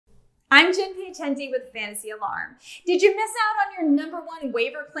I'm Jen Piacenti with Fantasy Alarm. Did you miss out on your #1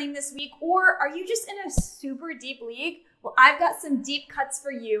 waiver claim this week, or are you just in a super deep league? Well, I've got some deep cuts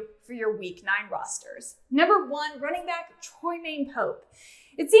for you for your Week 9 rosters. #1, running back Troymaine Pope.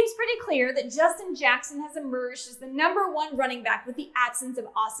 It seems pretty clear that Justin Jackson has emerged as the #1 running back with the absence of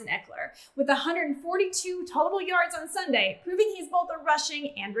Austin Eckler, with 142 total yards on Sunday, proving he's both a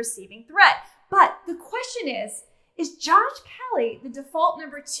rushing and receiving threat. But the question is Josh Kelley the default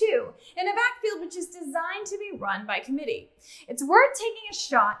 #2 in a backfield which is designed to be run by committee? It's worth taking a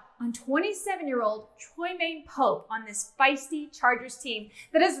shot on 27-year-old Troymaine Pope on this feisty Chargers team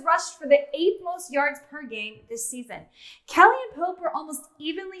that has rushed for the 8th most yards per game this season. Kelley and Pope were almost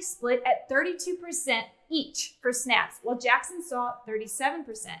evenly split at 32% each for snaps, while Jackson saw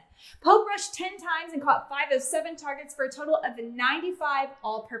 37%. Pope rushed 10 times and caught 5 of 7 targets for a total of 95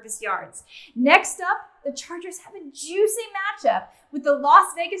 all-purpose yards. Next up, the Chargers have a juicy matchup with the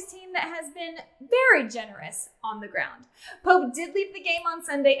Las Vegas team that has been very generous on the ground. Pope did leave the game on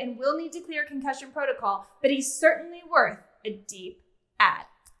Sunday and will need to clear concussion protocol, but he's certainly worth a deep add.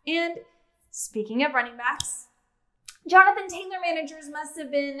 And speaking of running backs, Jonathan Taylor managers must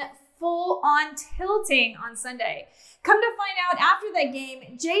have been full on tilting on Sunday. Come to find out, after that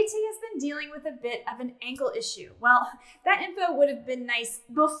game, JT has been dealing with a bit of an ankle issue. Well, that info would have been nice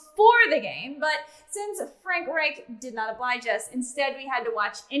before the game, but since Frank Reich did not oblige us, instead we had to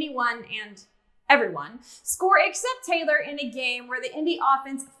watch anyone and everyone score except Taylor in a game where the Indy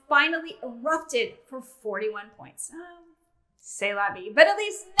offense finally erupted for 41 points. C'est la vie. But at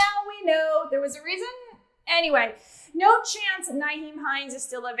least now we know there was a reason. Anyway, no chance Nyheim Hines is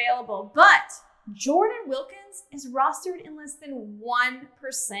still available, but Jordan Wilkins is rostered in less than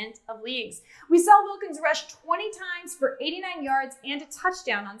 1% of leagues. We saw Wilkins rush 20 times for 89 yards and a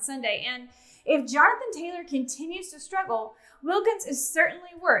touchdown on Sunday, and if Jonathan Taylor continues to struggle, Wilkins is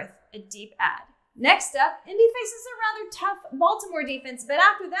certainly worth a deep add. Next up, Indy faces a rather tough Baltimore defense, but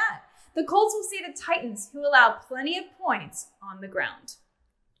after that, the Colts will see the Titans, who allow plenty of points on the ground.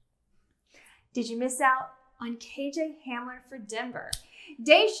 Did you miss out on KJ Hamler for Denver?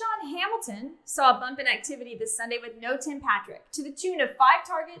 Deshaun Hamilton saw a bump in activity this Sunday with no Tim Patrick, to the tune of 5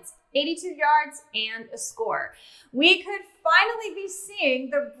 targets, 82 yards, and a score. We could finally be seeing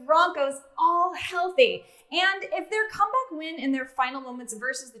the Broncos all healthy. And if their comeback win in their final moments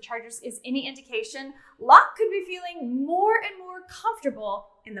versus the Chargers is any indication, Locke could be feeling more and more comfortable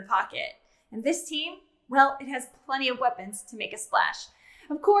in the pocket. And this team, well, it has plenty of weapons to make a splash.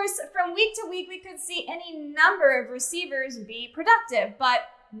 Of course, from week to week, we could see any number of receivers be productive, but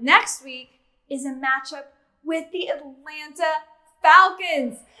next week is a matchup with the Atlanta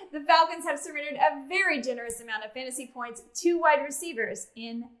Falcons. The Falcons have surrendered a very generous amount of fantasy points to wide receivers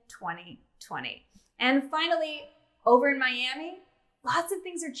in 2020. And finally, over in Miami, lots of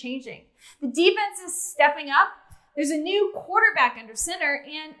things are changing. The defense is stepping up. There's a new quarterback under center,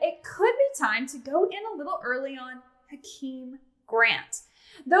 and it could be time to go in a little early on Hakeem Grant.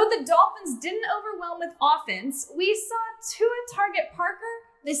 Though the Dolphins didn't overwhelm with offense, we saw Tua target Parker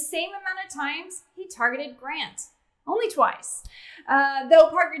the same amount of times he targeted Grant. Only twice. Though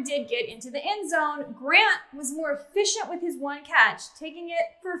Parker did get into the end zone, Grant was more efficient with his one catch, taking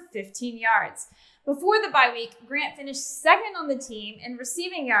it for 15 yards. Before the bye week, Grant finished second on the team in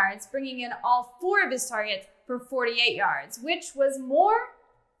receiving yards, bringing in all 4 of his targets for 48 yards, which was more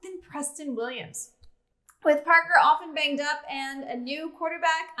than Preston Williams. With Parker often banged up and a new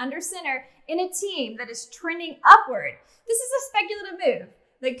quarterback under center in a team that is trending upward, this is a speculative move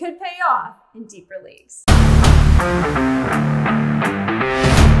that could pay off in deeper leagues.